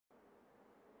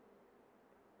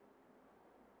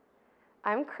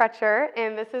I'm Crutcher,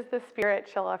 and this is the Spirit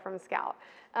Chillah from Scout.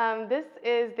 This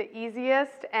is the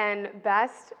easiest and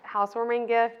best housewarming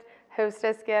gift,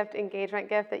 hostess gift, engagement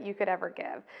gift that you could ever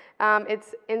give.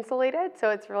 It's insulated, so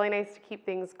it's really nice to keep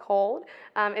things cold.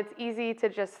 It's easy to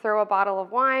just throw a bottle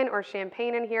of wine or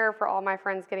champagne in here for all my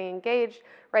friends getting engaged,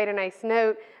 write a nice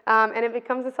note, and it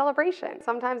becomes a celebration.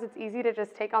 Sometimes it's easy to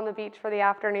just take on the beach for the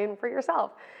afternoon for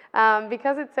yourself.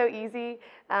 Because it's so easy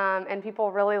and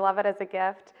people really love it as a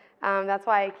gift, that's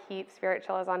why I keep Spirit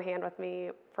Chillahs on hand with me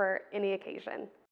for any occasion.